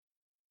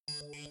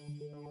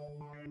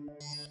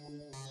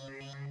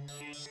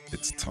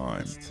It's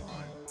time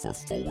for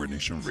Forward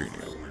Nation Radio.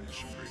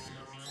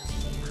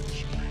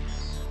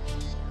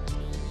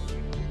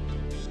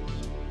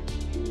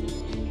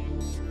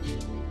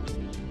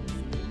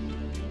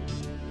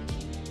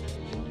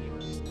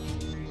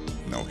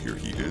 Now here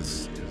he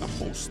is, the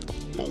host of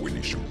Forward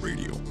Nation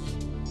Radio,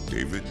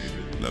 David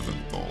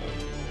Leventhal.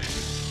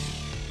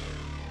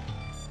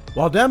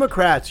 While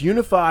Democrats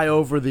unify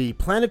over the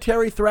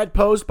planetary threat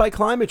posed by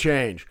climate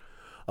change,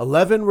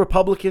 11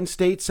 Republican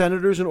state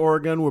senators in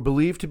Oregon were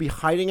believed to be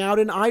hiding out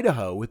in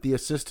Idaho with the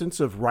assistance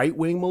of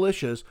right-wing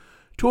militias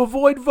to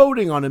avoid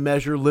voting on a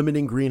measure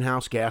limiting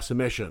greenhouse gas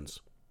emissions.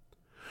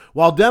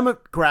 While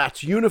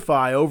Democrats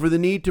unify over the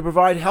need to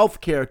provide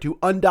health care to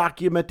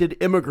undocumented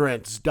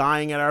immigrants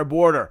dying at our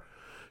border,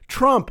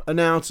 Trump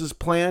announces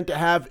plan to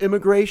have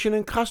immigration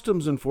and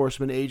customs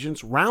enforcement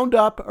agents round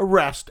up,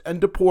 arrest, and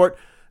deport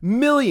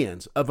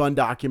millions of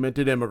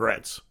undocumented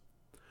immigrants.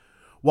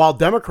 While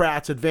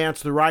Democrats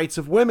advance the rights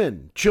of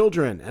women,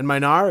 children, and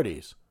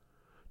minorities,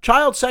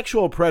 child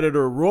sexual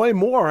predator Roy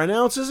Moore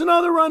announces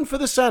another run for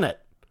the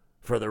Senate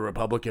for the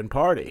Republican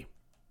Party.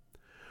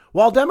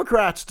 While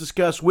Democrats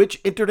discuss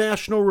which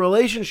international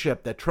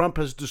relationship that Trump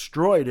has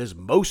destroyed is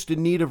most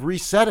in need of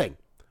resetting,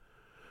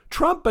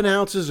 Trump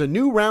announces a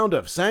new round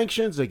of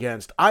sanctions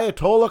against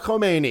Ayatollah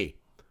Khomeini,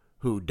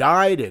 who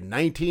died in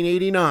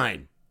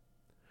 1989.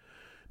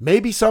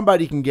 Maybe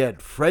somebody can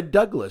get Fred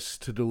Douglas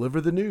to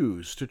deliver the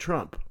news to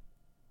Trump.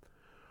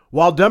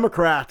 While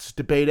Democrats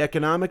debate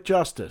economic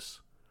justice,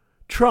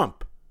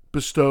 Trump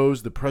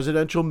bestows the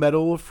Presidential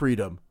Medal of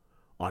Freedom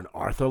on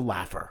Arthur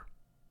Laffer,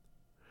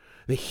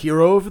 the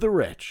hero of the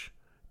rich,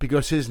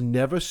 because his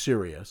never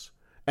serious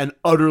and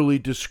utterly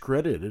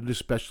discredited,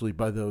 especially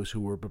by those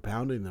who were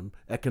propounding them,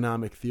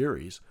 economic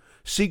theories,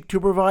 seek to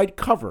provide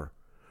cover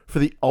for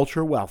the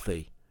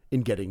ultra-wealthy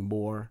in getting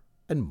more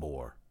and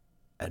more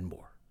and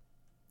more.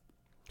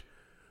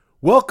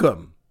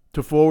 Welcome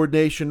to Forward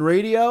Nation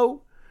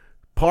Radio,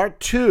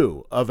 part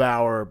 2 of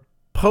our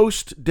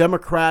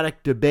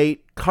post-democratic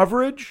debate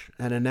coverage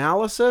and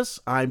analysis.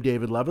 I'm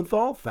David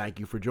Leventhal. Thank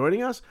you for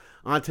joining us.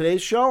 On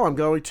today's show, I'm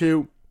going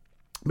to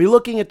be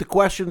looking at the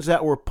questions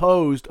that were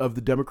posed of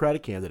the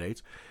Democratic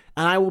candidates,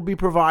 and I will be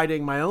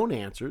providing my own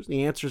answers,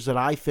 the answers that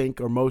I think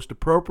are most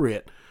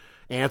appropriate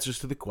answers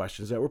to the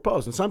questions that were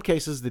posed. In some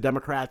cases, the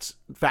Democrats,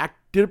 in fact,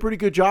 did a pretty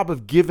good job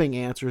of giving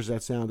answers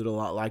that sounded a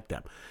lot like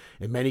them.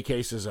 In many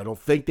cases, I don't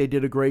think they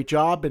did a great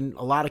job. In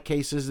a lot of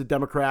cases, the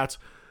Democrats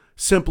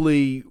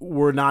simply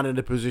were not in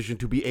a position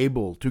to be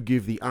able to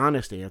give the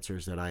honest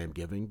answers that I am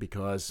giving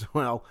because,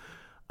 well,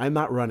 I'm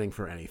not running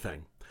for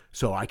anything,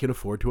 so I can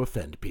afford to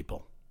offend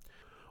people.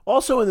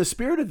 Also, in the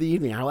spirit of the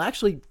evening, I'll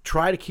actually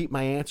try to keep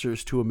my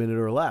answers to a minute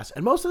or less,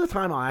 and most of the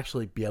time I'll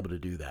actually be able to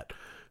do that.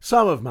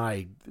 Some of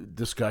my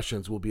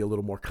discussions will be a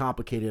little more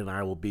complicated, and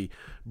I will be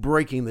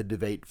breaking the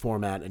debate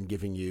format and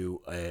giving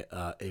you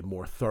a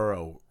more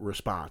thorough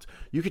response.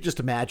 You could just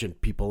imagine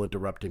people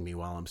interrupting me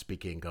while I'm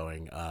speaking,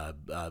 going,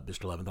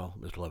 Mr.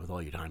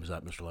 Leventhal, your time is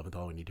up. Mr.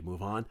 Leventhal, we need to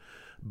move on.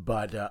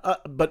 But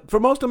for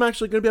most, I'm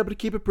actually going to be able to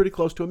keep it pretty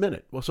close to a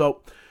minute. Well,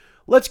 so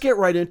let's get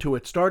right into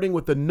it, starting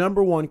with the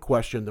number one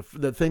question,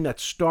 the thing that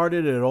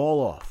started it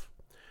all off.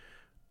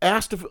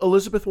 Asked of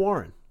Elizabeth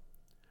Warren.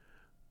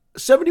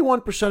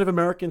 71% of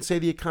Americans say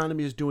the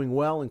economy is doing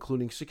well,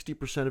 including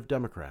 60% of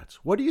Democrats.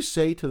 What do you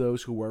say to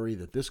those who worry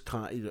that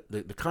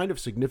the kind of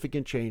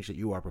significant change that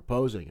you are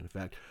proposing, in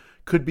fact,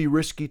 could be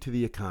risky to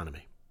the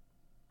economy?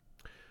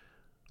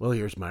 Well,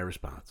 here's my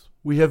response.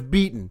 We have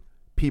beaten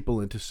people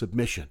into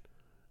submission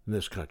in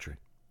this country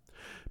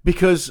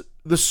because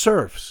the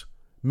serfs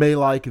may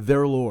like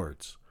their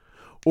lords,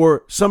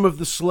 or some of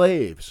the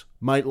slaves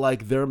might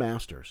like their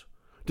masters.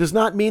 Does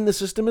not mean the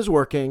system is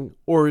working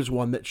or is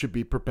one that should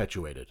be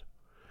perpetuated.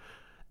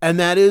 And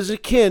that is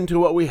akin to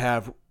what we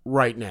have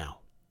right now.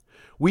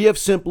 We have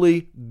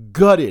simply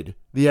gutted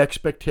the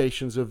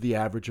expectations of the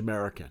average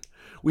American.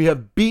 We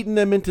have beaten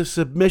them into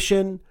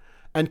submission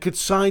and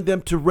consigned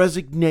them to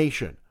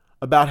resignation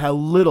about how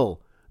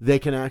little they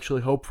can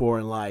actually hope for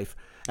in life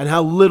and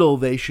how little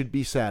they should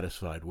be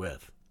satisfied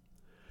with.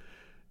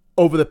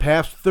 Over the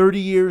past 30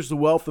 years, the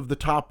wealth of the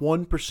top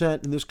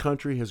 1% in this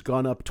country has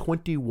gone up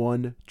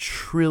 $21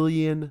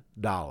 trillion.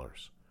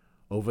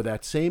 Over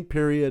that same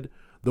period,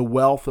 the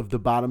wealth of the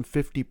bottom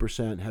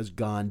 50% has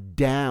gone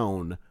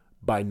down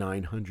by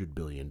 $900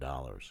 billion.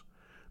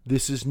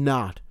 This is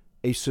not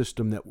a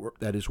system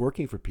that is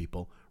working for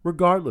people,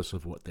 regardless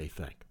of what they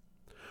think.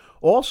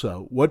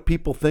 Also, what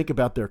people think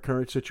about their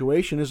current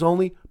situation is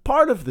only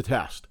part of the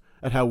test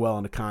at how well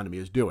an economy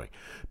is doing.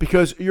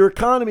 Because your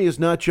economy is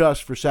not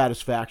just for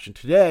satisfaction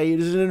today, it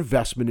is an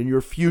investment in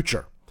your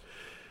future.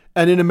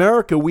 And in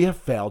America, we have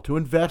failed to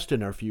invest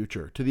in our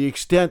future to the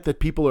extent that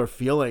people are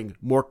feeling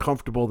more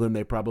comfortable than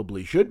they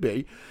probably should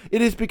be.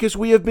 It is because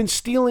we have been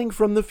stealing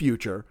from the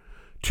future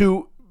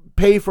to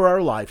pay for our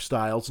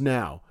lifestyles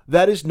now.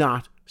 That is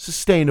not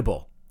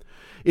sustainable.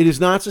 It is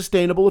not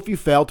sustainable if you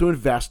fail to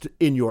invest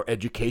in your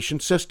education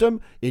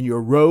system, in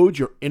your roads,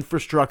 your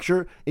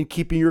infrastructure, in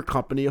keeping your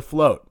company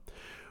afloat.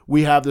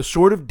 We have the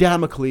sword of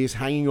Damocles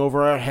hanging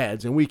over our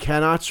heads, and we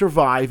cannot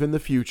survive in the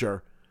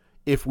future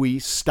if we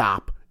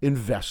stop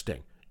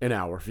investing in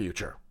our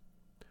future.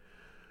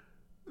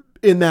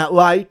 In that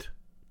light,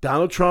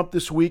 Donald Trump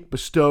this week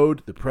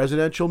bestowed the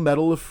Presidential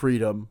Medal of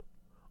Freedom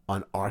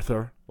on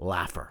Arthur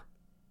Laffer,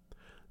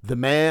 the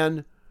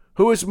man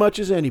who, as much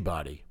as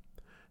anybody,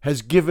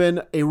 has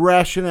given a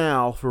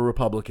rationale for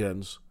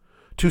Republicans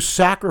to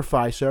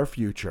sacrifice our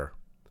future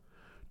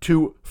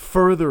to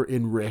further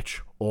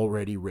enrich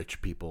already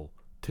rich people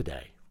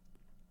today.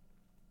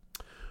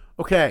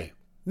 Okay,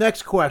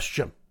 next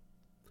question.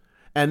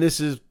 And this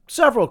is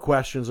several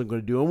questions I'm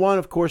going to do. And one,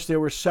 of course, there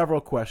were several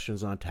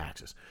questions on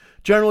taxes.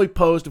 Generally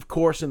posed, of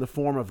course, in the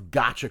form of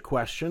gotcha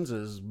questions,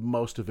 as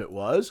most of it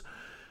was.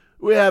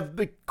 We have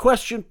the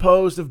question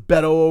posed of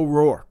Beto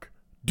O'Rourke.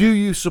 Do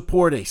you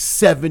support a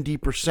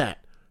 70%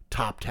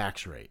 top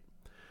tax rate?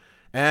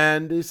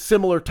 And a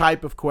similar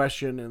type of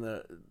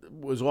question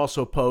was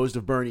also posed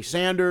of Bernie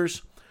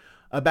Sanders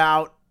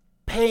about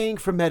paying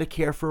for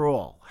Medicare for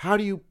all. How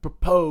do you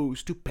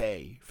propose to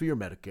pay for your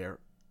Medicare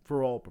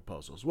for all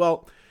proposals?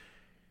 Well,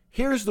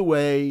 here's the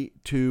way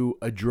to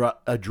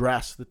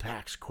address the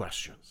tax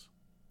questions.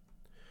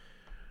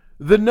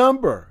 The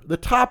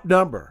top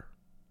number,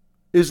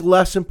 is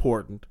less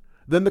important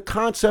than the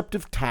concept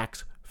of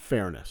tax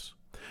fairness.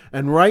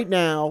 And right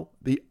now,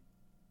 the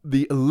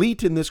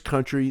elite in this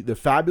country, the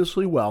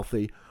fabulously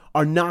wealthy,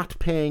 are not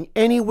paying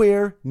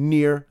anywhere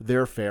near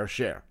their fair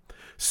share.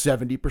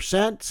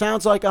 70%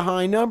 sounds like a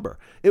high number.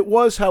 It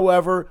was,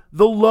 however,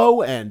 the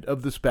low end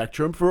of the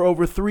spectrum for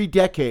over 3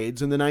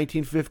 decades in the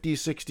 1950s,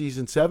 60s,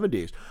 and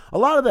 70s. A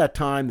lot of that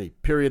time, the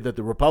period that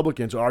the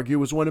Republicans argue,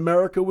 was when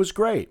America was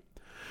great.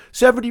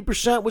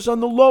 70% was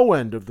on the low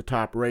end of the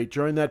top rate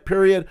during that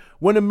period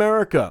when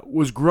America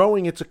was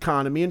growing its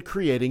economy and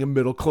creating a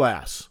middle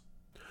class.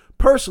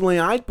 Personally,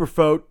 I'd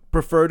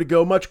prefer to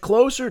go much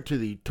closer to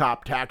the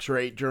top tax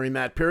rate during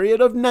that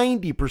period of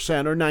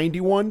 90% or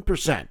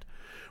 91%,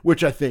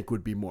 which I think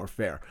would be more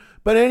fair.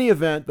 But in any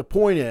event, the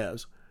point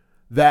is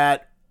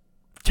that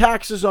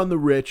taxes on the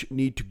rich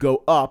need to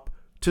go up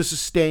to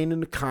sustain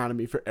an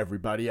economy for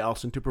everybody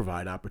else and to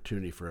provide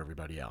opportunity for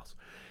everybody else.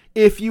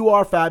 If you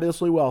are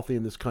fabulously wealthy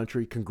in this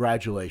country,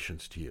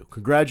 congratulations to you.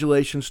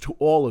 Congratulations to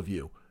all of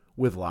you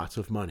with lots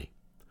of money.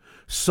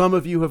 Some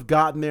of you have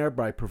gotten there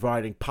by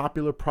providing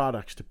popular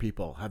products to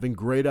people, having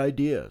great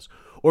ideas,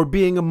 or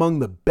being among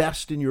the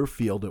best in your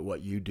field at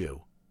what you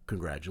do.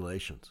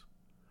 Congratulations.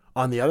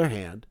 On the other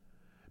hand,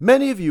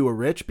 many of you are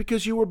rich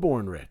because you were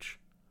born rich.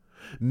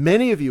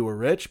 Many of you are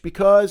rich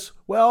because,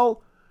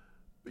 well,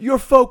 your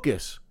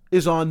focus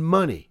is on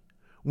money,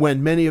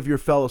 when many of your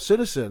fellow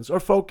citizens are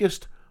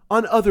focused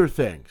on other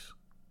things,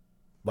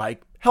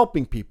 like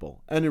helping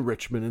people and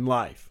enrichment in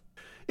life.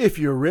 If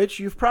you're rich,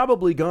 you've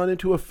probably gone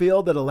into a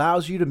field that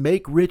allows you to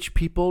make rich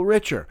people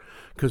richer,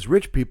 because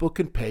rich people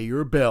can pay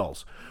your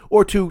bills,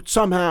 or to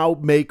somehow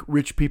make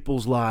rich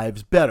people's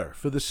lives better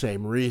for the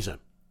same reason.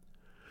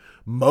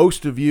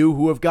 Most of you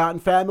who have gotten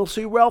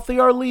fabulously wealthy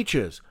are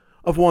leeches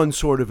of one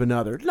sort or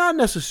another. Not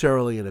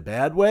necessarily in a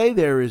bad way,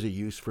 there is a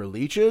use for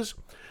leeches,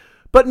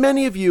 but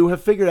many of you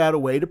have figured out a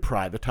way to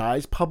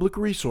privatize public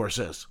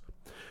resources,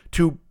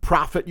 to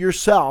profit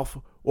yourself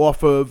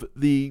off of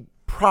the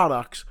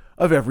products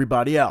of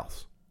everybody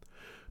else.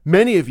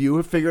 Many of you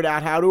have figured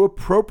out how to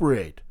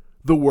appropriate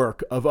the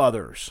work of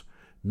others.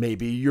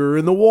 Maybe you're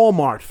in the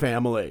Walmart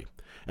family,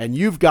 and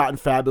you've gotten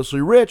fabulously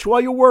rich while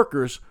your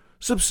workers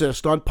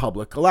subsist on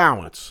public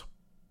allowance.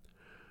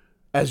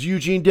 As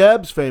Eugene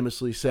Debs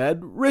famously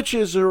said,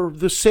 riches are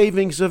the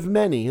savings of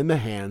many in the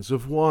hands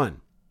of one.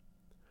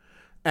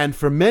 And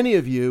for many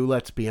of you,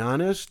 let's be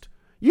honest,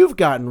 you've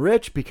gotten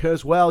rich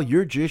because, well,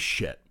 you're just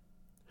shit.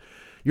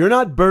 You're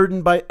not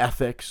burdened by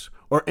ethics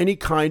or any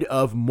kind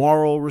of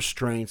moral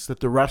restraints that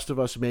the rest of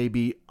us may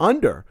be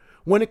under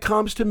when it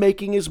comes to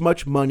making as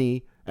much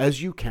money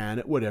as you can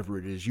at whatever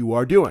it is you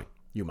are doing.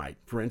 You might,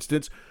 for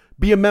instance,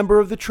 be a member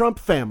of the Trump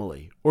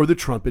family or the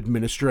Trump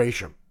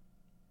administration.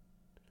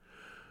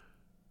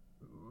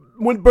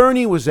 When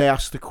Bernie was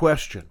asked the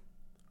question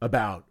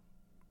about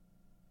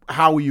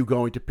how are you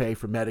going to pay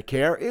for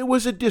Medicare, it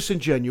was a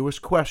disingenuous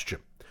question.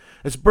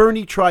 As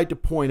Bernie tried to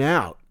point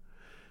out,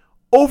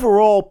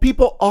 overall,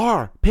 people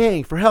are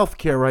paying for health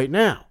care right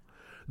now.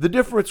 The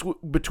difference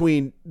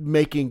between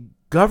making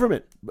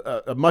government,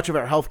 much of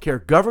our health care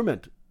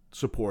government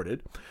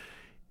supported,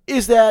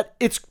 is that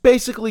it's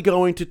basically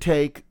going to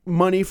take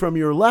money from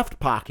your left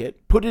pocket,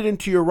 put it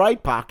into your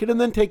right pocket, and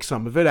then take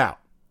some of it out.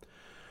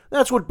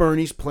 That's what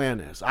Bernie's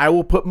plan is. I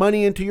will put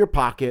money into your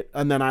pocket,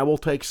 and then I will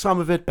take some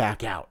of it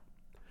back out.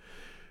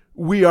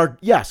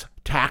 Yes,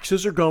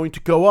 taxes are going to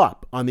go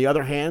up. On the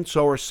other hand,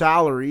 so are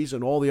salaries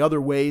and all the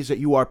other ways that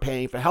you are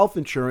paying for health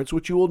insurance,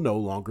 which you will no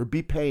longer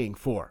be paying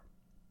for.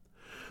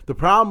 The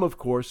problem, of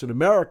course, in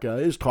America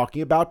is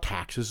talking about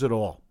taxes at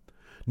all.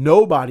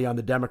 Nobody on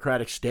the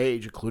Democratic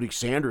stage, including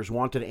Sanders,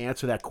 wanted to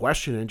answer that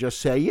question and just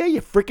say, yeah,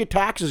 your freaking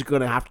taxes are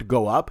going to have to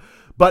go up,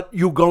 but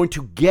you're going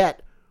to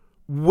get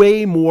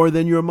way more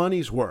than your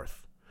money's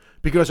worth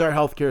because our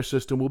healthcare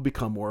system will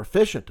become more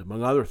efficient,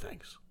 among other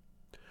things.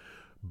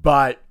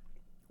 But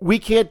we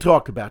can't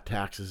talk about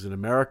taxes in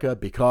America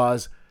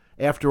because,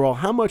 after all,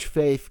 how much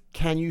faith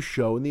can you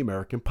show in the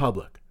American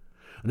public?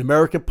 An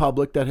American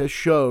public that has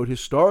showed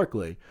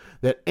historically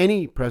that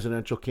any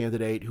presidential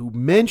candidate who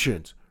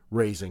mentions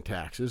raising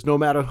taxes, no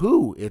matter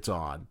who it's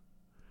on,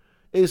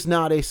 is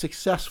not a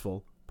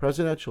successful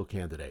presidential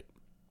candidate.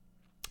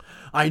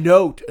 I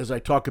note, as I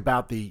talk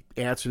about the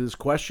answer to this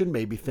question,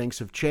 maybe things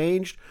have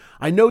changed.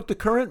 I note the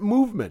current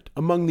movement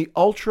among the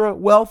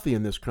ultra-wealthy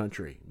in this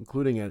country,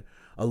 including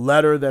a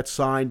letter that's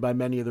signed by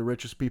many of the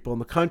richest people in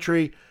the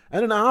country,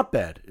 and an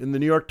op-ed in the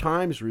New York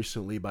Times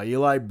recently by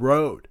Eli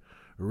Broad,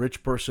 a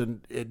rich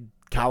person in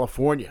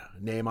California,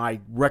 a name I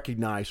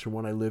recognize from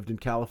when I lived in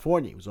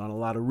California. He was on a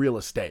lot of real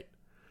estate.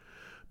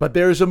 But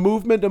there's a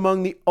movement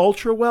among the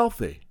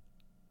ultra-wealthy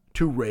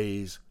to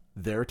raise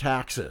their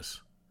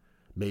taxes.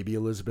 Maybe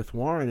Elizabeth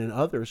Warren and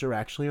others are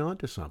actually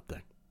onto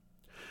something.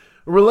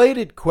 A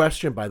related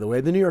question, by the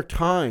way, the New York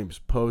Times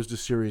posed a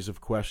series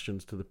of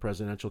questions to the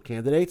presidential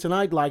candidates, and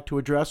I'd like to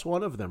address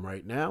one of them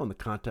right now in the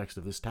context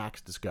of this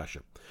tax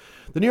discussion.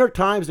 The New York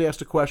Times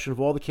asked a question of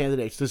all the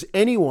candidates: does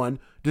anyone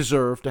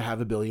deserve to have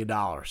 $1 billion?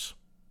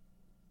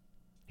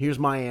 Here's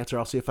my answer.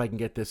 I'll see if I can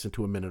get this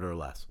into a minute or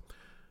less.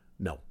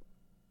 No.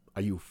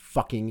 Are you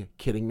fucking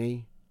kidding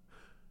me?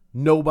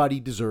 Nobody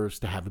deserves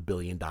to have $1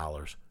 billion.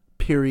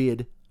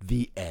 Period.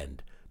 The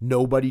end.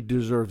 Nobody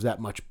deserves that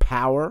much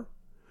power.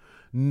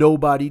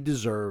 Nobody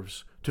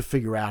deserves to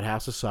figure out how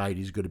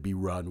society is going to be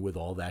run with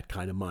all that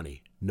kind of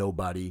money.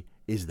 Nobody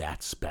is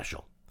that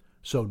special.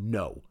 So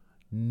no,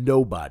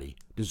 nobody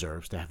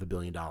deserves to have $1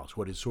 billion.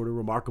 What is sort of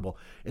remarkable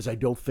is I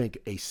don't think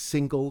a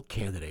single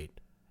candidate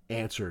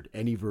answered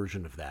any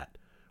version of that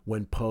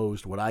when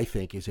posed what I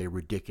think is a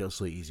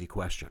ridiculously easy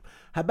question.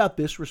 How about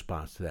this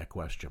response to that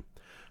question?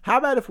 How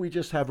about if we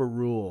just have a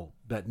rule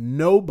that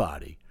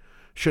nobody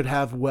should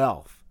have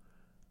wealth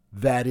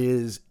that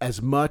is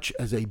as much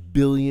as 1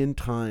 billion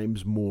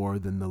times more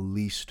than the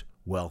least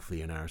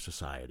wealthy in our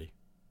society?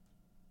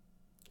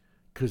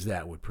 Because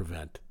that would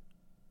prevent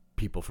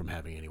people from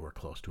having anywhere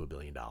close to $1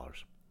 billion.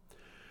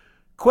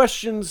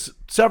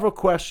 Several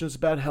questions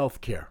about health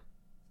care.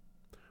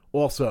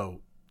 Also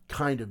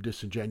kind of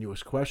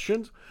disingenuous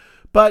questions,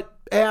 but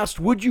asked,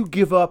 would you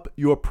give up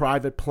your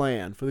private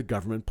plan for the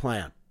government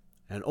plan?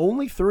 And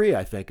only 3,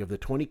 I think, of the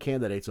 20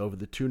 candidates over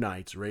the 2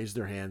 nights raised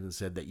their hands and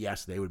said that,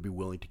 yes, they would be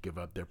willing to give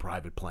up their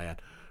private plan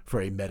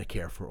for a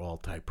Medicare for All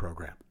type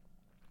program.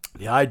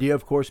 The idea,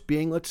 of course,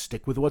 being let's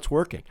stick with what's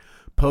working.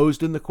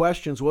 Posed in the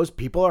questions was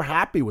people are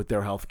happy with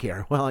their health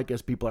care. Well, I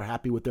guess people are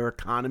happy with their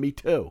economy,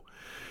 too.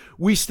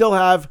 We still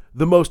have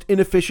the most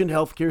inefficient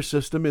health care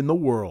system in the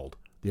world,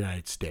 the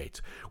United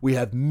States. We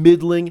have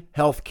middling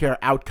health care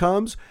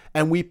outcomes,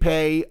 and we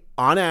pay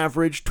on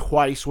average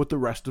twice what the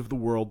rest of the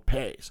world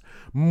pays.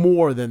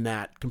 More than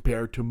that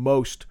compared to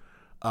most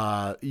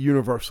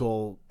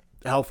universal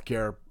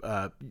healthcare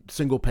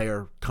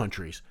single-payer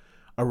countries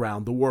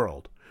around the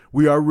world.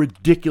 We are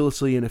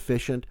ridiculously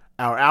inefficient.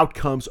 Our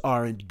outcomes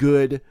aren't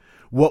good.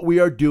 What we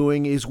are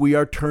doing is we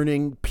are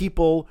turning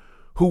people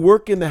who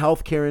work in the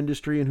healthcare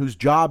industry and whose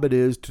job it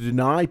is to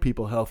deny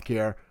people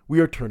healthcare, we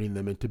are turning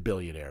them into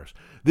billionaires.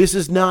 This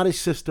is not a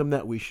system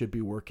that we should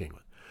be working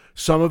with.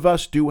 Some of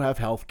us do have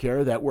health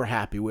care that we're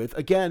happy with,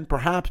 again,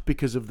 perhaps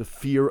because of the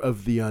fear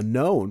of the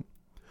unknown,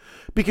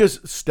 because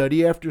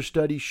study after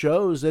study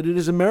shows that it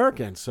is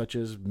Americans, such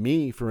as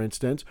me, for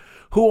instance,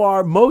 who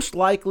are most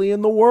likely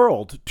in the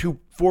world to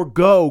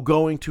forego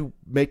going to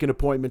make an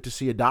appointment to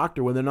see a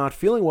doctor when they're not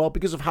feeling well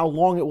because of how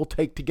long it will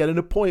take to get an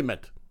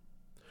appointment.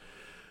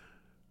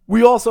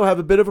 We also have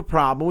a bit of a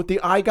problem with the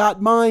I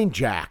got mine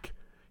jack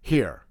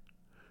here.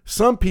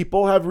 Some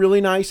people have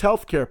really nice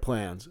health care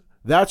plans.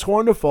 That's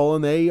wonderful,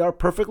 and they are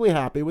perfectly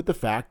happy with the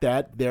fact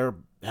that their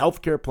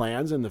health care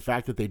plans and the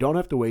fact that they don't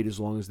have to wait as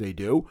long as they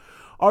do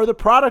are the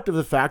product of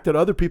the fact that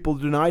other people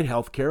denied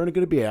health care and are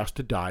going to be asked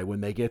to die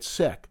when they get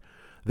sick.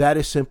 That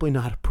is simply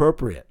not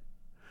appropriate.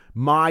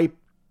 My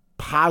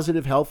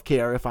positive health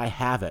care, if I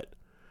have it,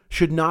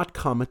 should not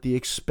come at the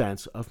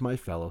expense of my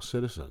fellow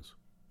citizens.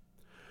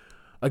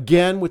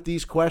 Again, with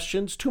these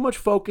questions, too much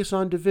focus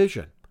on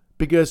division,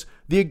 because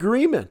the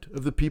agreement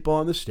of the people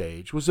on the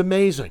stage was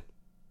amazing.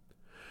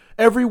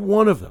 Every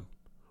one of them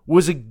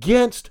was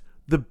against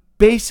the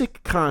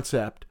basic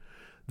concept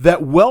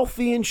that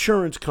wealthy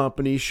insurance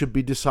companies should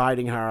be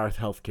deciding how our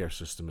healthcare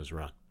system is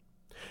run.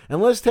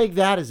 And let's take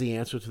that as the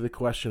answer to the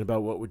question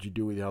about what would you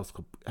do with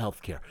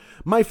healthcare.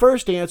 My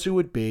first answer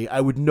would be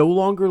I would no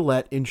longer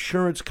let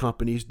insurance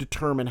companies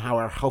determine how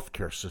our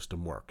healthcare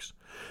system works.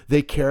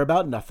 They care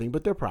about nothing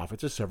but their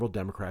profits, as several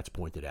Democrats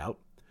pointed out,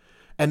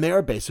 and they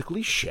are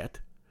basically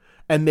shit.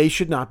 And they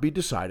should not be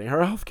deciding how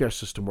our healthcare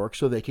system works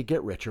so they could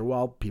get richer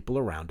while people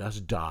around us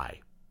die.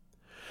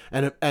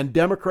 And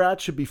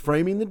Democrats should be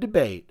framing the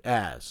debate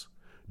as,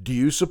 Do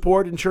you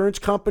support insurance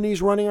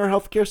companies running our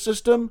healthcare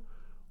system,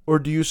 or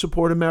do you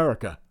support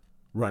America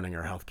running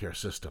our healthcare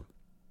system?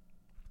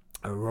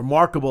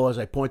 Remarkable, as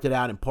I pointed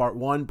out in part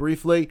one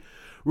briefly,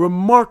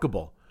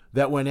 remarkable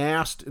that when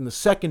asked in the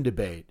second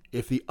debate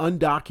if the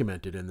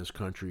undocumented in this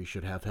country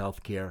should have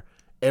health care,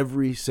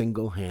 every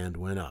single hand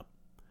went up.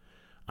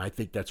 I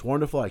think that's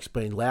wonderful. I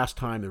explained last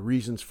time the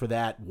reasons for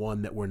that.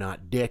 One, that we're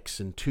not dicks,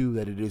 and two,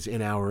 that it is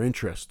in our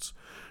interests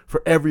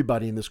for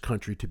everybody in this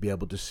country to be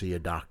able to see a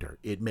doctor.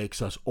 It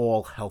makes us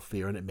all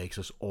healthier, and it makes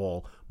us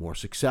all more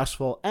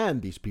successful,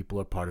 and these people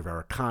are part of our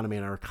economy,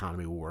 and our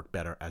economy will work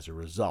better as a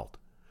result.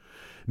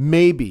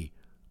 Maybe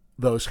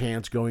those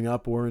hands going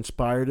up were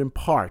inspired in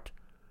part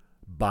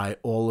by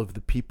all of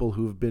the people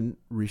who have been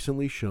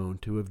recently shown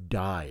to have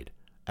died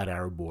at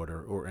our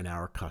border or in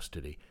our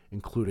custody,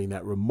 including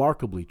that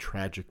remarkably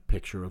tragic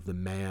picture of the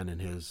man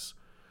and his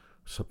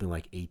something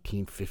like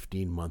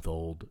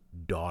 15-month-old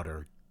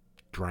daughter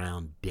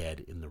drowned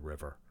dead in the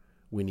river.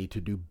 We need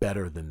to do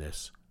better than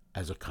this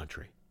as a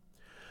country.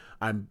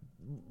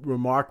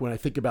 When I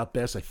think about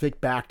this, I think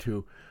back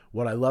to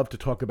what I love to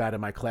talk about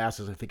in my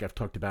classes. I think I've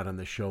talked about on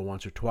this show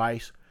once or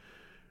twice.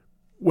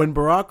 When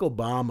Barack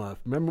Obama,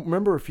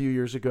 remember a few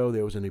years ago,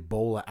 there was an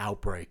Ebola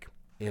outbreak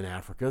in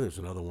Africa. There's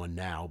another one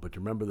now, but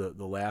remember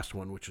the last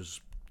one,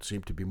 which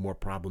seemed to be more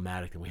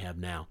problematic than we have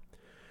now.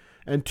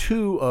 And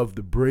two of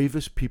the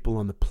bravest people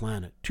on the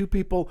planet, two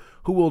people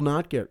who will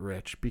not get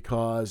rich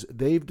because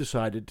they've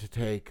decided to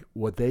take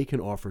what they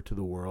can offer to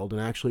the world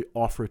and actually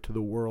offer it to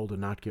the world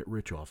and not get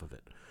rich off of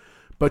it.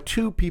 But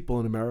two people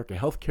in America,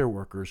 healthcare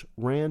workers,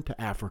 ran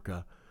to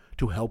Africa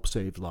to help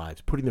save lives,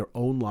 putting their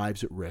own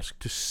lives at risk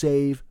to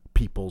save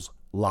people's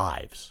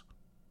lives,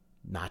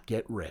 not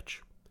get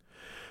rich.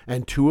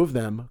 And two of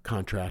them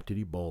contracted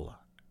Ebola.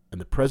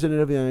 And the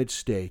President of the United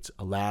States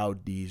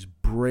allowed these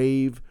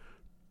brave,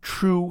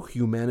 true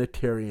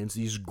humanitarians,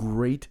 these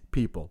great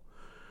people,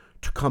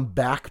 to come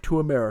back to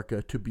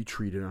America to be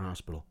treated in a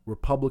hospital.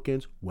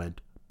 Republicans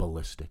went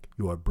ballistic.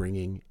 You are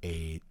bringing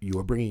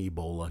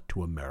Ebola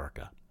to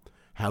America.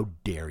 How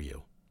dare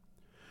you?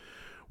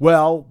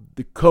 Well,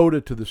 the coda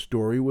to the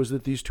story was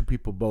that these two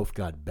people both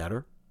got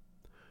better.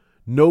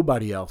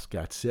 Nobody else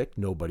got sick.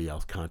 Nobody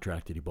else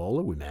contracted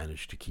Ebola. We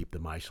managed to keep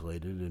them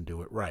isolated and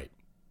do it right.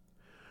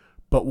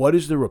 But what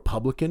is the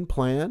Republican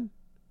plan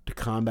to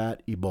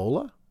combat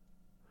Ebola?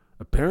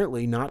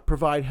 Apparently not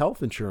provide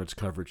health insurance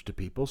coverage to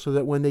people so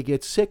that when they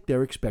get sick,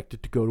 they're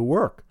expected to go to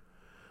work.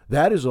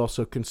 That is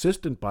also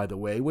consistent, by the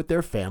way, with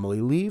their family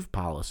leave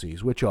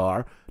policies, which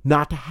are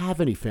not to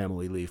have any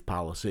family leave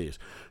policies.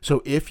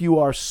 So if you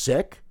are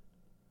sick,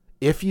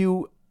 if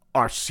you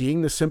are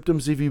seeing the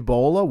symptoms of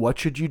Ebola, what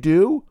should you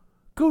do?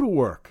 Go to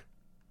work.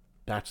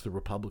 That's the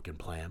Republican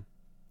plan.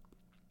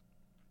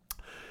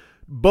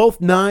 Both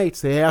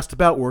nights they asked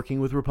about working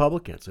with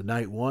Republicans. At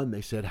night one,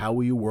 they said, how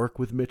will you work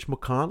with Mitch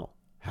McConnell?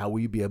 How will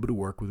you be able to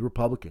work with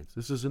Republicans?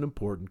 This is an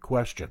important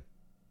question.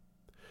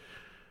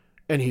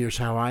 And here's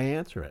how I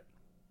answer it.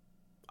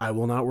 I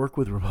will not work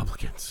with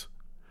Republicans.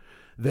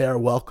 They are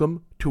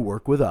welcome to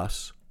work with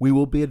us. We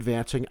will be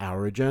advancing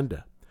our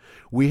agenda.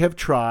 We have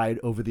tried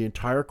over the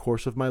entire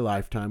course of my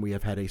lifetime, we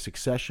have had a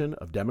succession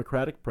of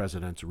Democratic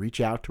presidents reach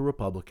out to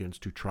Republicans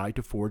to try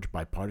to forge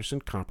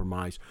bipartisan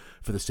compromise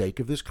for the sake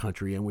of this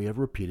country, and we have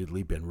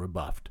repeatedly been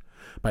rebuffed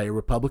by a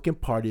Republican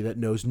Party that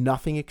knows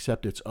nothing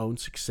except its own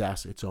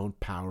success, its own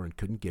power, and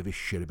couldn't give a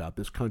shit about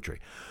this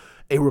country.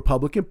 A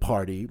Republican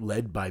Party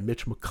led by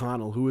Mitch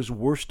McConnell, who is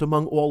worst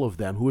among all of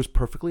them, who is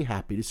perfectly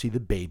happy to see the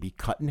baby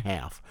cut in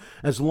half,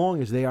 as long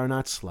as they are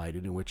not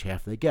slighted in which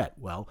half they get.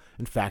 Well,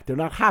 in fact, they're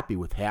not happy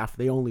with half.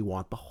 They only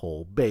want the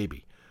whole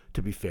baby,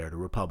 to be fair to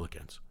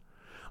Republicans.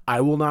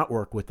 I will not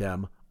work with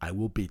them. I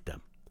will beat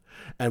them.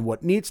 And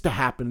what needs to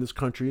happen in this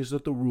country is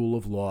that the rule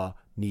of law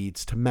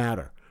needs to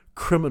matter.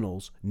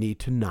 Criminals need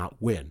to not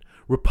win.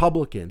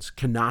 Republicans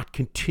cannot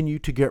continue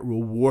to get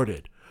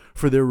rewarded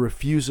for their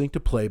refusing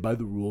to play by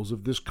the rules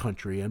of this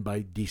country and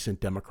by decent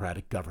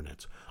democratic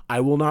governance.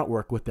 I will not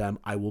work with them.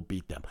 I will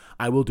beat them.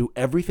 I will do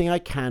everything I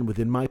can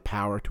within my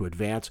power to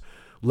advance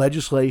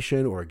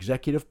legislation or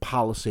executive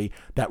policy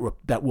that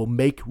will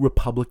make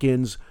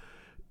Republicans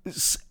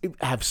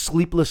have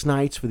sleepless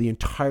nights for the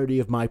entirety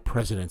of my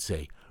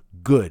presidency.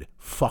 Good.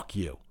 Fuck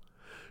you.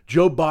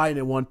 Joe Biden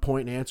at one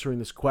point in answering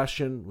this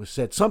question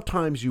said,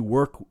 sometimes you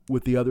work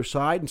with the other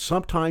side and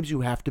sometimes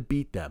you have to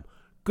beat them.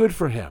 Good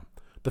for him.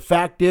 The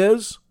fact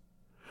is,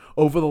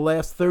 over the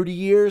last 30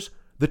 years,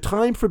 the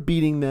time for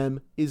beating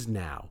them is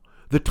now.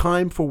 The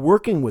time for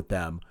working with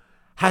them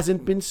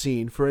hasn't been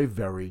seen for a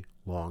very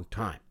long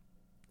time.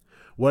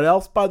 What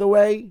else, by the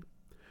way?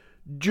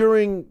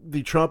 During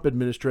the Trump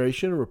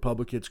administration,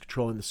 Republicans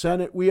controlling the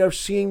Senate, we are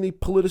seeing the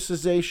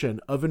politicization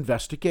of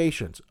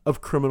investigations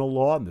of criminal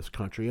law in this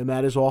country, and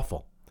that is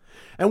awful.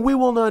 And we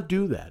will not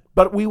do that,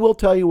 but we will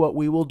tell you what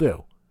we will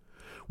do.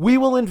 We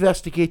will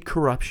investigate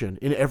corruption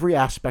in every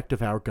aspect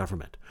of our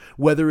government,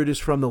 whether it is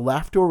from the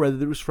left or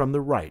whether it is from the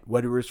right,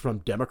 whether it is from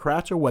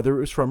Democrats or whether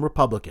it is from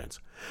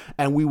Republicans.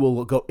 And we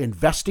will go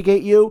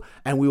investigate you,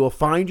 and we will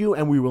find you,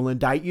 and we will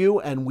indict you,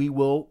 and we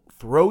will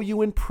throw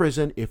you in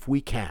prison if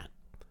we can.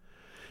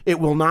 It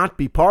will not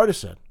be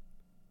partisan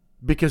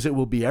because it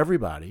will be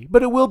everybody,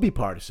 but it will be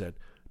partisan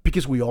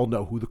because we all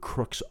know who the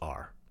crooks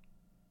are.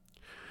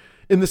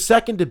 In the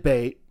second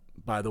debate,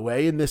 by the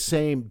way, in this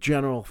same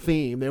general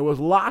theme, there was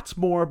lots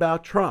more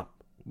about Trump,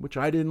 which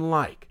I didn't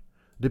like.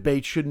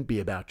 Debate shouldn't be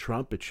about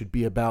Trump. It should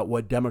be about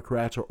what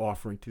Democrats are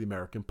offering to the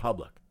American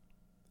public.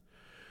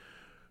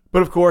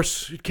 But of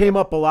course, it came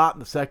up a lot in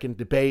the second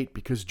debate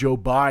because Joe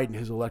Biden,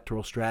 his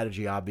electoral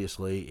strategy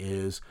obviously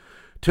is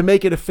to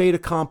make it a fait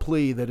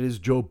accompli that it is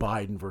Joe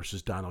Biden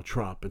versus Donald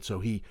Trump. And so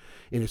he,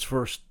 in his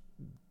first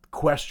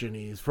question,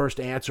 his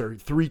first answer,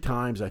 3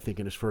 times, I think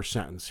in his first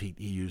sentence, he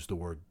used the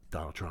word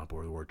Donald Trump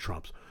or the word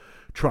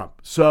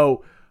Trump.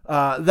 So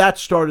that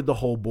started the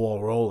whole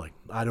ball rolling.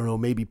 I don't know,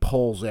 maybe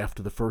polls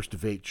after the first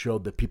debate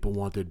showed that people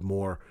wanted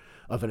more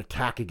of an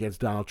attack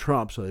against Donald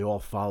Trump, so they all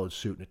followed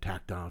suit and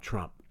attacked Donald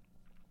Trump.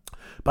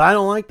 But I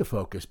don't like the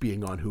focus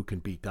being on who can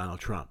beat Donald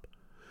Trump,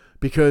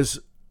 because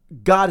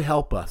God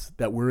help us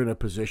that we're in a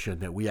position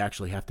that we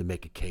actually have to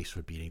make a case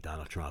for beating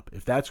Donald Trump.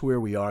 If that's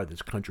where we are,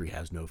 this country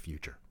has no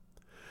future.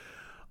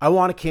 I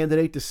want a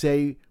candidate to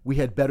say we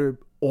had better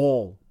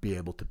all be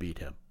able to beat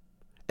him.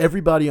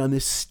 Everybody on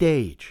this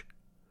stage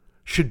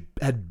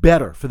had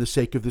better, for the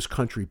sake of this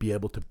country, be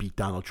able to beat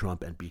Donald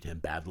Trump and beat him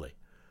badly.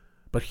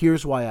 But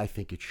here's why I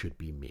think it should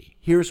be me.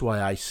 Here's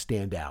why I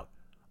stand out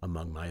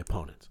among my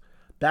opponents.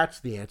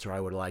 That's the answer I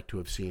would like to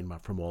have seen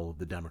from all of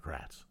the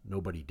Democrats.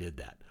 Nobody did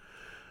that.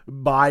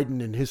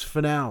 Biden, in his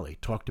finale,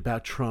 talked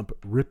about Trump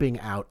ripping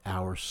out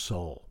our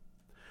soul.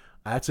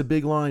 That's a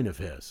big line of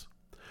his.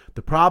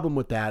 The problem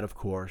with that, of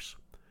course,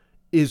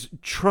 is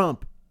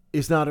Trump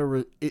is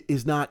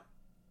not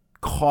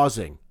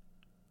causing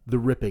the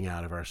ripping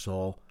out of our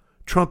soul.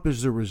 Trump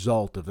is the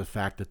result of the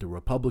fact that the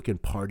Republican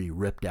Party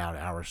ripped out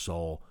our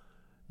soul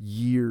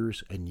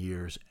years and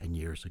years and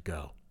years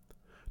ago.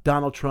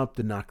 Donald Trump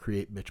did not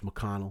create Mitch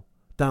McConnell.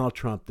 Donald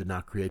Trump did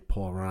not create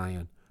Paul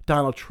Ryan.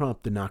 Donald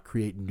Trump did not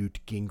create Newt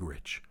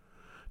Gingrich.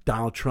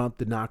 Donald Trump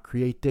did not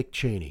create Dick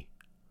Cheney.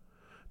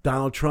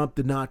 Donald Trump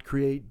did not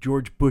create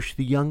George Bush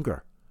the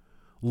Younger,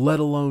 let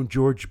alone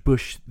George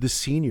Bush the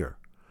Senior,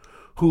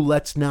 who,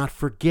 let's not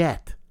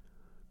forget,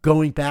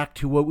 going back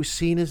to what was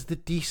seen as the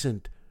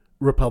decent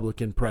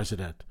Republican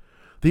president,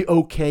 the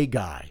okay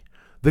guy,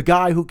 the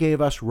guy who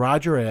gave us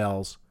Roger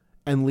Ailes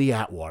and Lee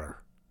Atwater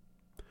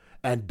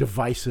and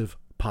divisive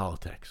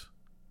politics.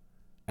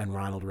 And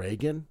Ronald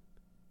Reagan?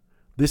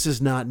 This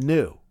is not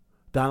new.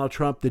 Donald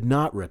Trump did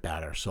not rip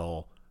out our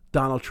soul.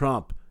 Donald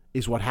Trump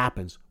is what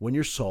happens when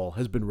your soul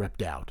has been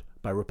ripped out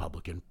by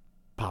Republican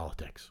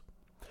politics.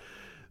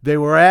 They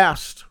were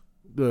asked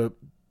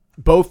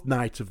both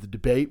nights of the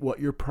debate what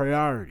your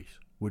priorities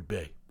would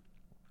be.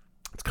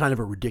 It's kind of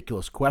a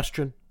ridiculous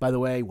question, by the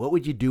way. What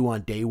would you do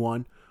on day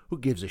one? Who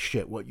gives a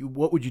shit?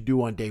 What would you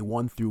do on day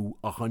 1 through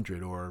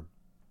 100 or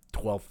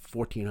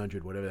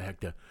 1400, whatever the heck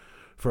the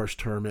first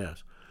term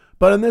is?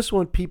 But on this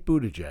one, Pete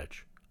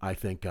Buttigieg, I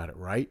think, got it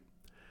right.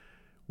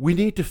 We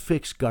need to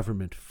fix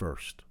government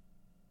first.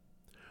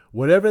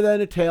 Whatever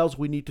that entails,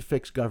 we need to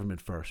fix government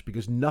first,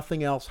 because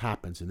nothing else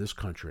happens in this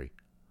country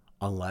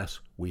unless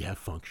we have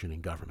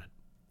functioning government.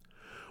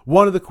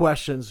 One of the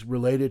questions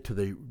related to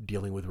the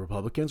dealing with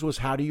Republicans was,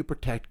 how do you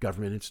protect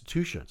government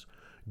institutions,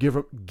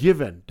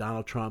 given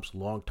Donald Trump's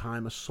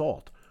longtime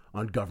assault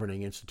on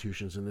governing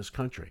institutions in this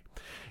country?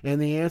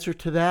 And the answer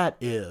to that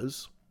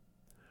is,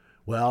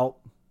 well,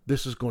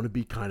 this is going to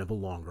be kind of a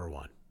longer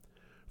one.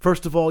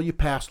 First of all, you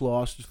pass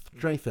laws to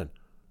strengthen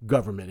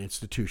government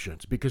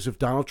institutions, because if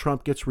Donald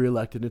Trump gets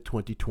reelected in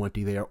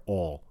 2020, they are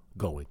all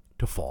going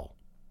to fall.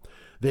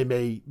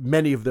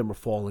 Many of them are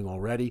falling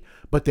already,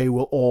 but they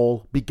will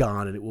all be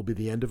gone, and it will be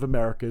the end of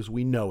America as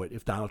we know it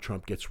if Donald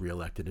Trump gets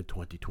reelected in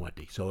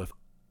 2020. So if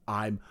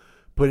I'm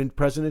put in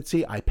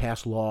presidency, I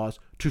pass laws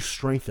to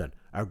strengthen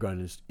our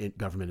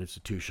government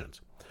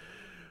institutions.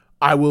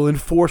 I will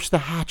enforce the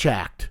Hatch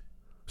Act.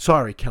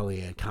 Sorry,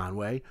 Kellyanne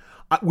Conway.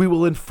 We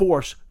will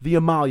enforce the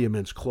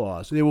Emoluments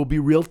Clause. There will be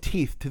real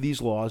teeth to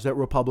these laws that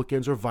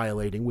Republicans are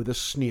violating with a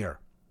sneer.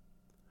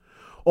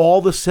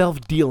 All the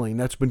self-dealing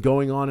that's been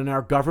going on in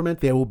our government,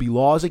 there will be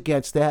laws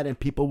against that, and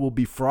people will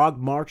be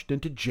frog-marched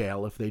into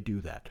jail if they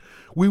do that.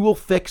 We will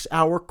fix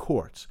our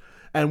courts,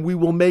 and we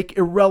will make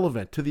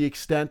irrelevant, to the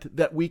extent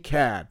that we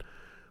can,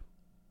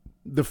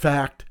 the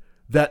fact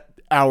that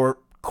our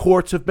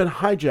courts have been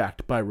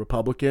hijacked by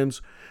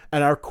Republicans,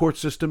 and our court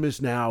system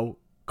is now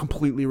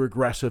completely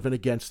regressive and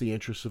against the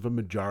interests of a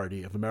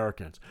majority of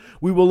Americans.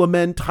 We will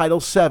amend Title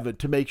VII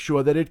to make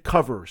sure that it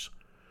covers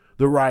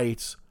the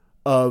rights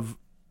of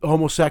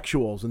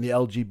homosexuals and the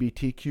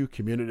LGBTQ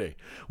community.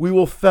 We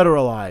will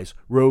federalize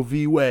Roe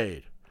v.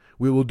 Wade.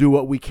 We will do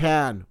what we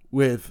can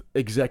with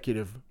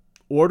executive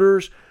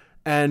orders,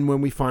 and when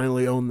we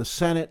finally own the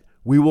Senate,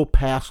 we will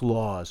pass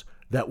laws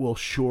that will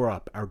shore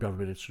up our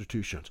government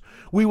institutions.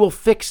 We will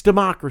fix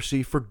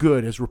democracy for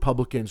good as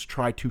Republicans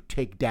try to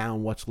take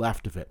down what's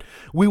left of it.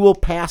 We will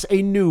pass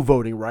a new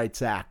Voting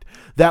Rights Act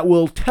that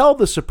will tell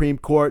the Supreme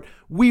Court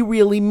we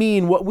really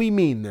mean what we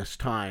mean this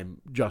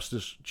time,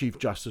 Chief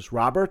Justice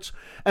Roberts,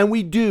 and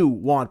we do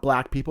want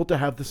black people to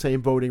have the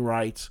same voting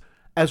rights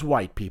as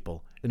white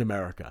people in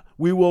America.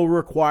 We will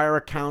require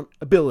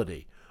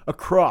accountability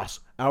across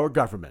our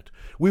government.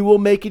 We will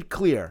make it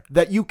clear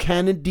that you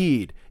can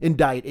indeed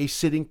indict a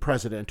sitting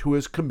president who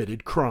has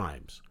committed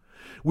crimes.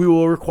 We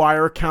will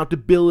require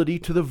accountability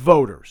to the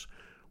voters.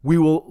 We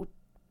will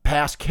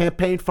pass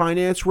campaign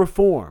finance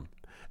reform,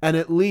 and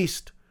at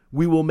least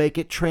we will make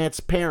it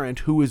transparent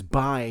who is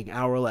buying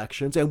our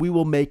elections, and we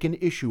will make an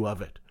issue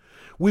of it.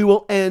 We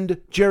will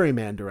end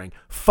gerrymandering.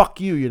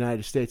 Fuck you,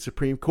 United States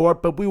Supreme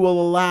Court, but we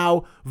will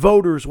allow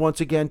voters once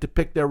again to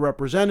pick their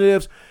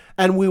representatives,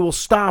 and we will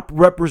stop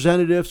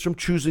representatives from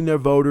choosing their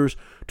voters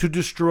to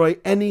destroy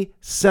any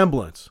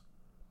semblance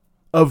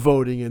of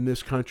voting in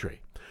this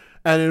country.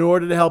 And in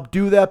order to help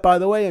do that, by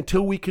the way,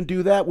 until we can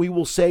do that, we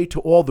will say to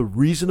all the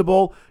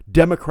reasonable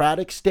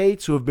Democratic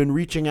states who have been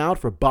reaching out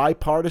for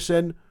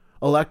bipartisan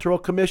electoral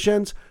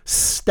commissions,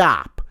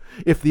 stop.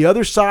 If the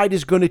other side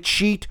is going to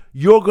cheat,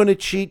 you're going to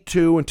cheat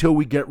too until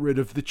we get rid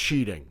of the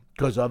cheating.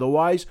 Because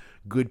otherwise,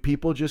 good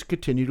people just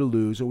continue to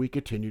lose and we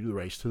continue to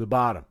race to the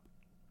bottom.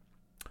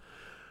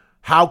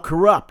 How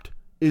corrupt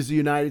is the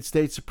United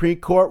States Supreme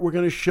Court? We're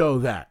going to show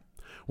that.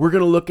 We're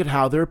going to look at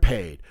how they're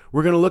paid.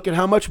 We're going to look at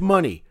how much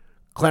money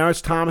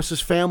Clarence Thomas's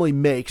family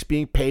makes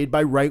being paid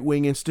by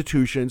right-wing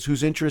institutions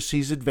whose interests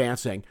he's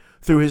advancing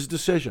through his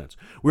decisions.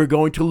 We're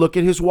going to look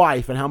at his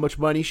wife and how much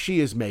money she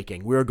is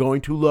making. We're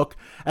going to look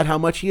at how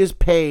much he is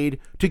paid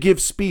to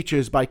give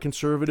speeches by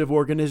conservative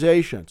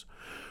organizations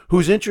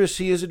whose interests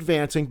he is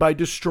advancing by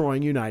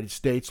destroying United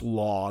States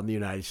law and the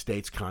United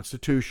States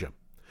Constitution.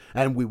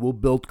 And we will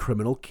build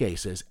criminal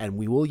cases, and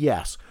we will,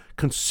 yes,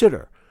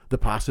 consider the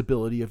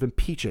possibility of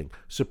impeaching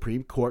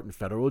Supreme Court and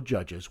federal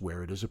judges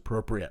where it is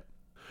appropriate.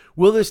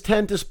 Will this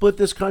tend to split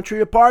this country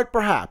apart?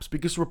 Perhaps,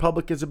 because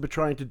Republicans have been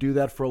trying to do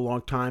that for a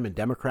long time, and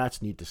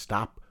Democrats need to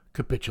stop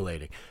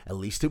capitulating. At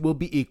least it will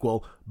be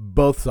equal.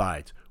 Both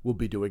sides will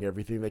be doing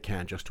everything they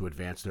can just to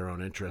advance their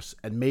own interests,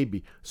 and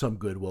maybe some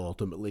good will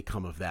ultimately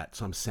come of that.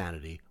 Some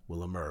sanity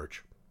will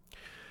emerge.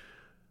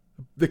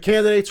 The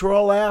candidates were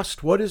all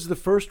asked, what is the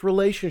first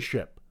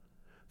relationship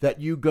that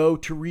you go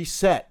to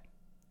reset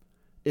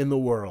in the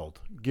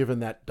world, given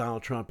that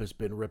Donald Trump has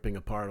been ripping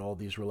apart all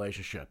these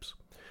relationships?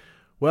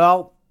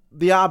 Well,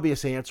 the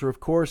obvious answer,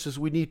 of course, is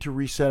we need to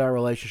reset our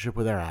relationship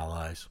with our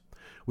allies.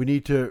 We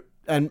need to,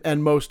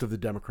 and most of the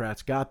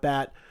Democrats got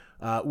that,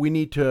 we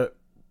need to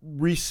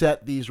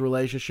reset these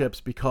relationships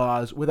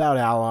because without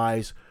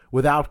allies,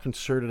 without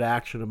concerted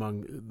action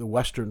among the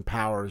Western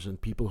powers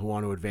and people who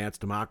want to advance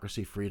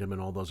democracy, freedom,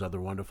 and all those other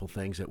wonderful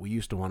things that we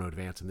used to want to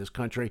advance in this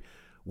country,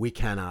 we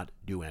cannot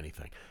do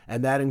anything.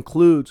 And that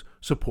includes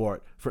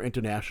support for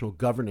international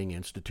governing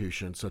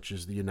institutions such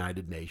as the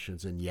United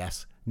Nations and,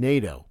 yes,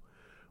 NATO,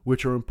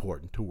 which are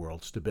important to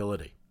world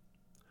stability.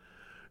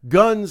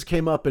 Guns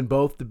came up in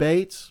both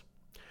debates,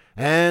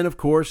 and of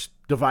course,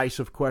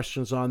 divisive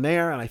questions on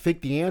there. And I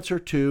think the answer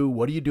to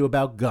what do you do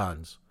about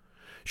guns?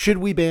 Should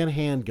we ban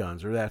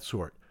handguns or that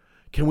sort?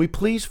 Can we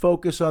please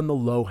focus on the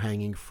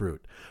low-hanging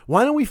fruit?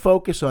 Why don't we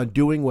focus on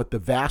doing what the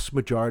vast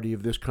majority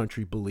of this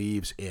country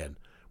believes in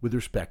with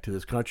respect to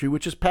this country,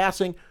 which is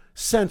passing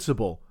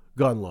sensible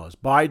gun laws?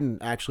 Biden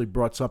actually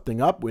brought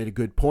something up. We had a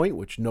good point,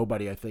 which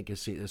nobody, I think,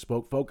 has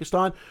focused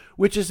on,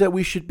 which is that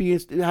we should be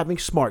having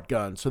smart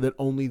guns so that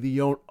only the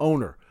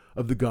owner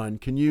of the gun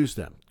can use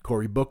them.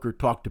 Cory Booker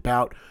talked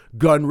about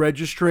gun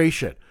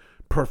registration.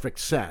 Perfect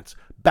sense.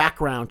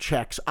 Background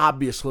checks,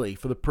 obviously,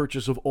 for the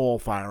purchase of all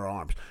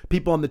firearms.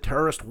 People on the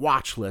terrorist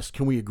watch list,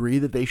 can we agree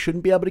that they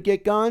shouldn't be able to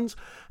get guns?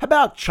 How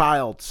about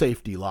child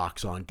safety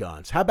locks on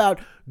guns? How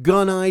about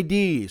gun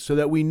IDs so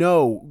that we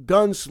know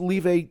guns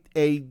leave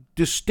a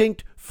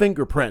distinct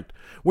fingerprint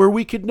where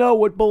we could know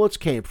what bullets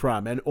came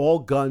from, and all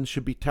guns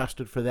should be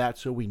tested for that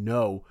so we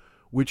know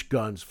which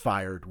guns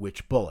fired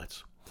which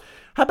bullets.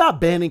 How about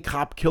banning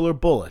cop killer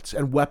bullets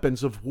and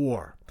weapons of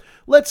war?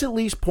 Let's at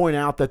least point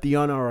out that the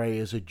NRA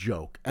is a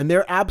joke, and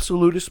their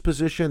absolutist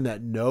position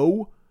that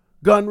no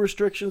gun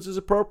restrictions is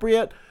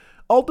appropriate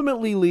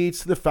ultimately leads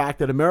to the fact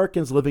that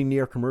Americans living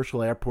near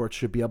commercial airports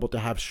should be able to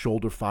have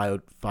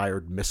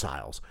shoulder-fired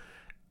missiles.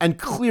 And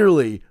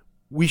clearly,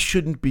 we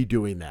shouldn't be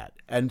doing that.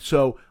 And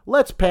so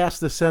let's pass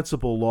the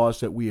sensible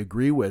laws that we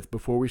agree with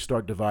before we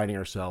start dividing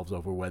ourselves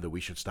over whether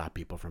we should stop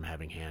people from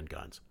having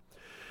handguns.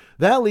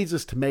 That leads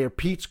us to Mayor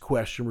Pete's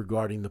question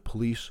regarding the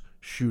police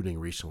shooting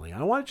recently.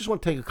 I just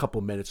want to take a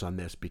couple minutes on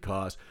this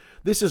because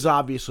this is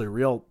obviously a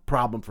real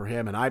problem for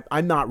him, and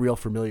I'm not real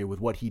familiar with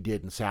what he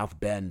did in South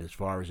Bend as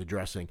far as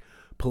addressing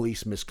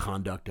police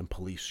misconduct and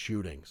police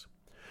shootings.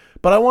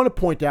 But I want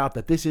to point out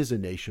that this is a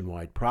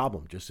nationwide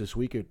problem. Just this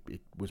week, it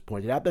was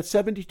pointed out that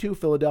 72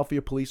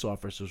 Philadelphia police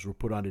officers were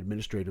put on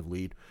administrative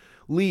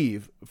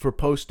leave for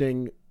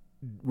posting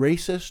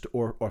racist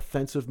or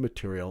offensive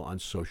material on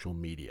social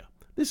media.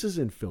 This is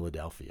in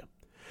Philadelphia.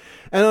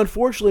 And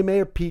unfortunately,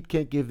 Mayor Pete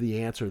can't give the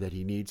answer that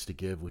he needs to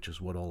give, which is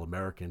what all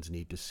Americans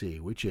need to see,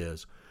 which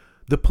is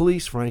the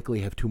police,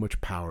 frankly, have too much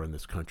power in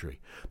this country.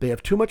 They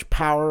have too much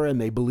power, and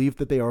they believe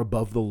that they are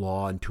above the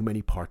law in too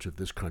many parts of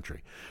this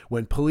country.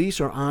 When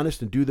police are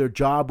honest and do their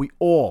job, we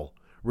all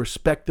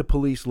respect the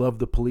police, love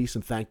the police,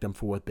 and thank them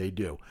for what they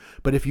do.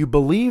 But if you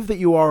believe that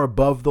you are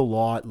above the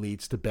law, it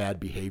leads to bad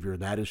behavior,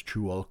 and that is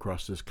true all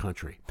across this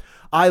country.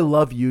 I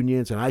love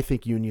unions, and I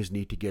think unions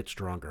need to get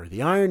stronger.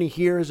 The irony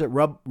here is that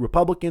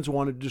Republicans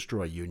want to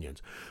destroy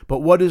unions. But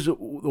what is the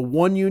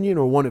one union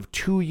or one of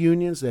two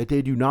unions that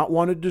they do not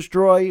want to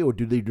destroy or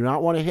do they do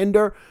not want to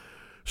hinder?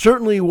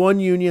 Certainly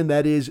one union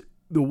that is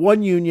the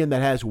one union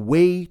that has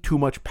way too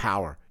much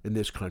power in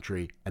this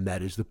country, and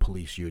that is the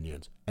police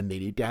unions. And they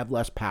need to have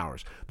less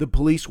powers. The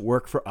police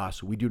work for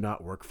us. We do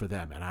not work for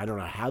them. And I don't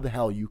know how the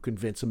hell you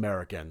convince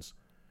Americans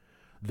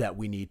that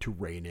we need to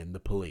rein in the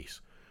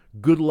police.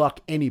 Good luck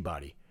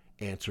anybody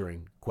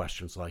answering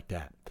questions like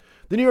that.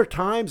 The New York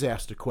Times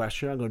asked a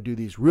question. I'm going to do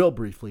these real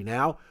briefly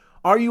now.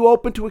 Are you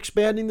open to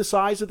expanding the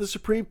size of the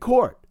Supreme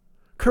Court?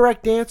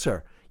 Correct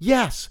answer.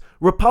 Yes,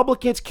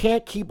 Republicans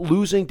can't keep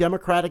losing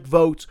Democratic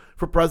votes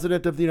for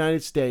President of the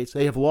United States.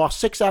 They have lost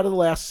 6 out of the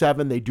last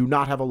 7. They do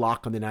not have a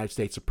lock on the United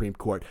States Supreme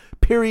Court.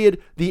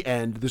 Period. The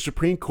end. The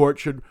Supreme Court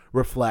should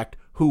reflect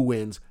who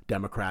wins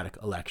Democratic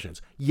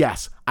elections.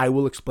 Yes, I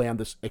will expand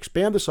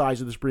the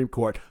size of the Supreme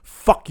Court.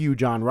 Fuck you,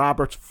 John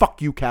Roberts.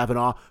 Fuck you,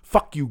 Kavanaugh.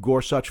 Fuck you,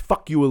 Gorsuch.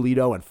 Fuck you,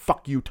 Alito. And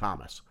fuck you,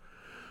 Thomas.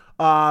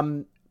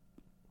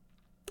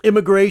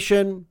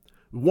 Immigration.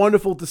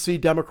 Wonderful to see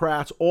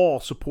Democrats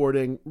all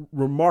supporting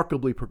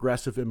remarkably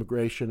progressive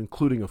immigration,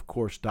 including, of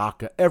course,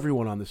 DACA,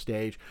 everyone on the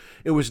stage.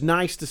 It was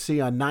nice to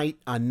see on night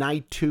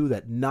 2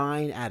 that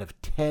 9 out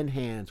of 10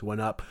 hands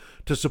went up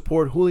to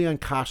support Julian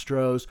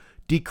Castro's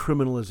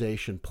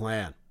decriminalization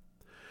plan.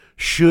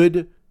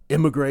 Should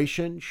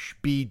immigration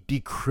be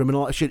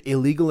decriminalized? Should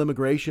illegal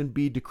immigration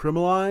be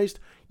decriminalized?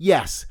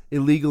 Yes,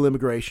 illegal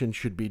immigration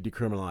should be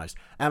decriminalized.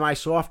 Am I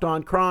soft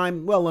on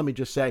crime? Well, let me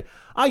just say,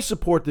 I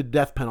support the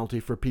death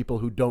penalty for people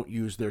who don't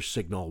use their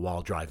signal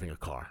while driving a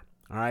car.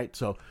 All right,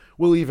 so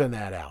we'll even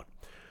that out.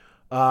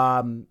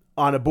 On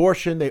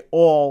abortion, they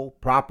all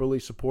properly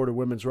support a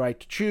woman's right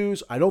to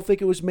choose. I don't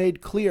think it was made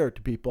clear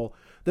to people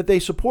that they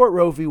support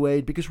Roe v.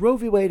 Wade because Roe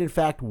v. Wade, in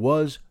fact,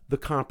 was the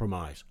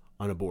compromise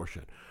on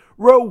abortion.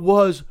 Roe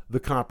was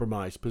the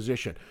compromise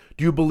position.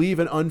 Do you believe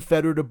in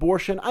unfettered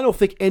abortion? I don't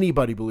think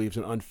anybody believes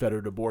in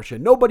unfettered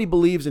abortion. Nobody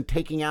believes in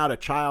taking out a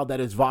child that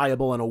is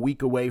viable and a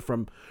week away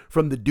from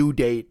the due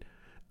date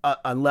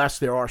unless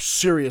there are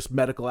serious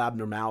medical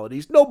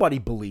abnormalities. Nobody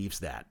believes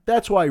that.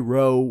 That's why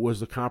Roe was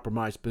the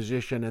compromise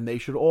position, and they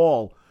should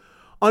all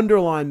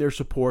underline their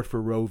support for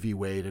Roe v.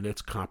 Wade and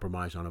its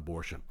compromise on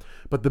abortion.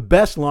 But the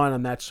best line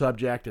on that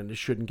subject, and this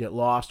shouldn't get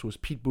lost, was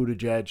Pete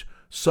Buttigieg,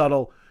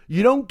 subtle.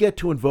 You don't get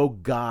to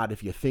invoke God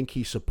if you think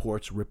he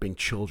supports ripping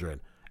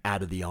children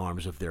out of the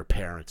arms of their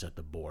parents at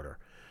the border.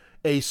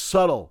 A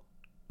subtle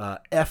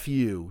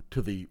FU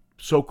to the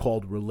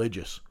so-called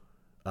religious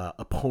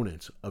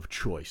opponents of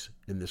choice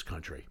in this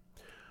country.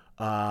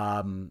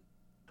 On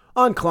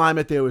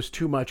climate, there was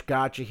too much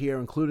gotcha here,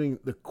 including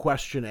the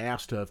question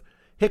asked of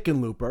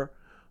Hickenlooper.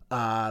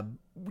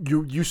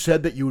 You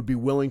said that you would be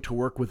willing to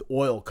work with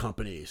oil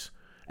companies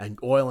and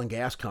oil and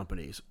gas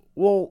companies.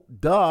 Well,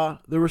 duh.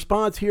 The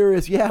response here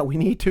is, yeah, we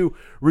need to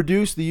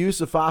reduce the use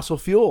of fossil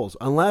fuels.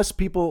 Unless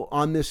people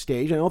on this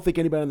stage, I don't think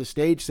anybody on the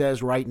stage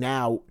says right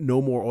now,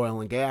 no more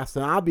oil and gas,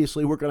 then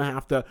obviously we're going to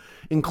have to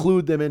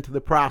include them into the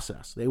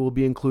process. They will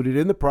be included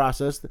in the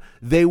process.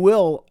 They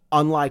will,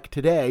 unlike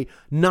today,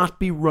 not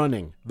be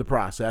running the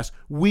process.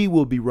 We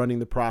will be running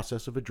the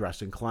process of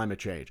addressing climate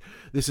change.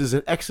 This is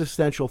an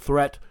existential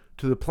threat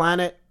to the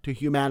planet, to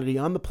humanity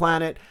on the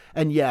planet,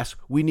 and yes,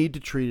 we need to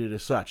treat it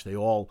as such. They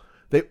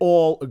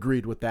all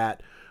agreed with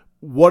that.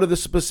 What are the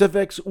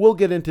specifics? We'll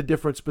get into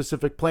different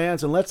specific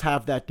plans, and let's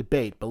have that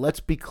debate. But let's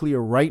be clear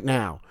right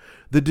now.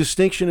 The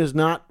distinction is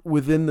not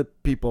within the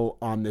people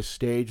on this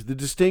stage. The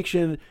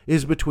distinction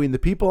is between the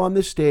people on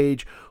this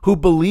stage who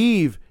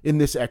believe in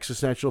this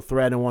existential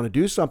threat and want to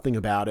do something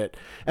about it,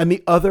 and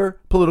the other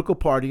political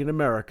party in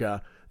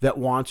America that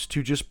wants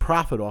to just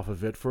profit off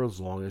of it for as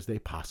long as they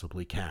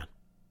possibly can.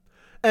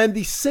 And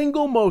the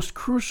single most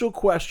crucial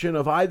question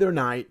of either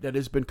night that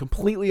has been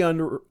completely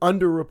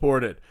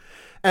underreported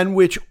and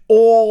which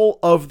all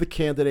of the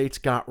candidates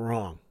got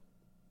wrong.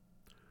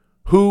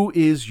 Who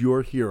is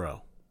your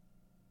hero?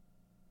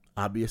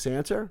 Obvious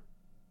answer,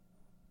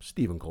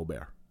 Stephen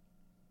Colbert.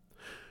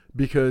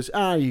 Because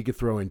you could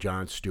throw in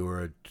Jon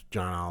Stewart,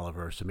 John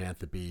Oliver,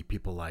 Samantha Bee,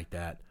 people like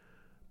that.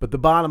 But the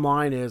bottom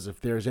line is, if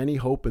there's any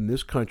hope in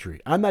this country,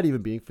 I'm not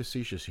even being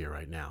facetious here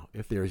right now.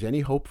 If there's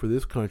any hope for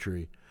this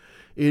country,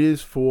 it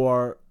is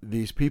for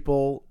these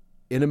people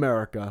in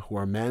America who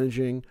are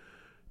managing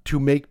to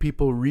make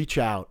people reach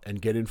out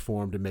and get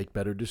informed and make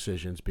better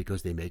decisions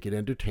because they make it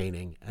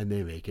entertaining and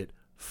they make it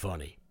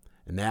funny.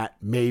 And that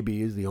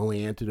maybe is the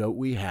only antidote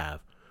we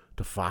have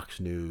to Fox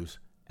News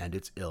and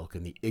its ilk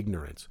and the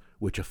ignorance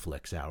which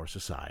afflicts our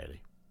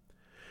society.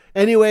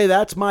 Anyway,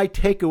 that's my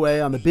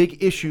takeaway on the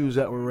big issues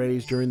that were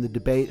raised during the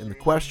debate and the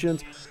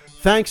questions.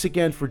 Thanks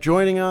again for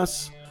joining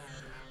us.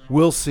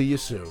 We'll see you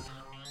soon.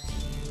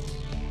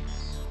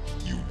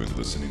 You've been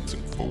listening to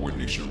Forward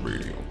Nation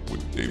Radio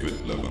with David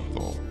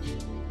Leventhal.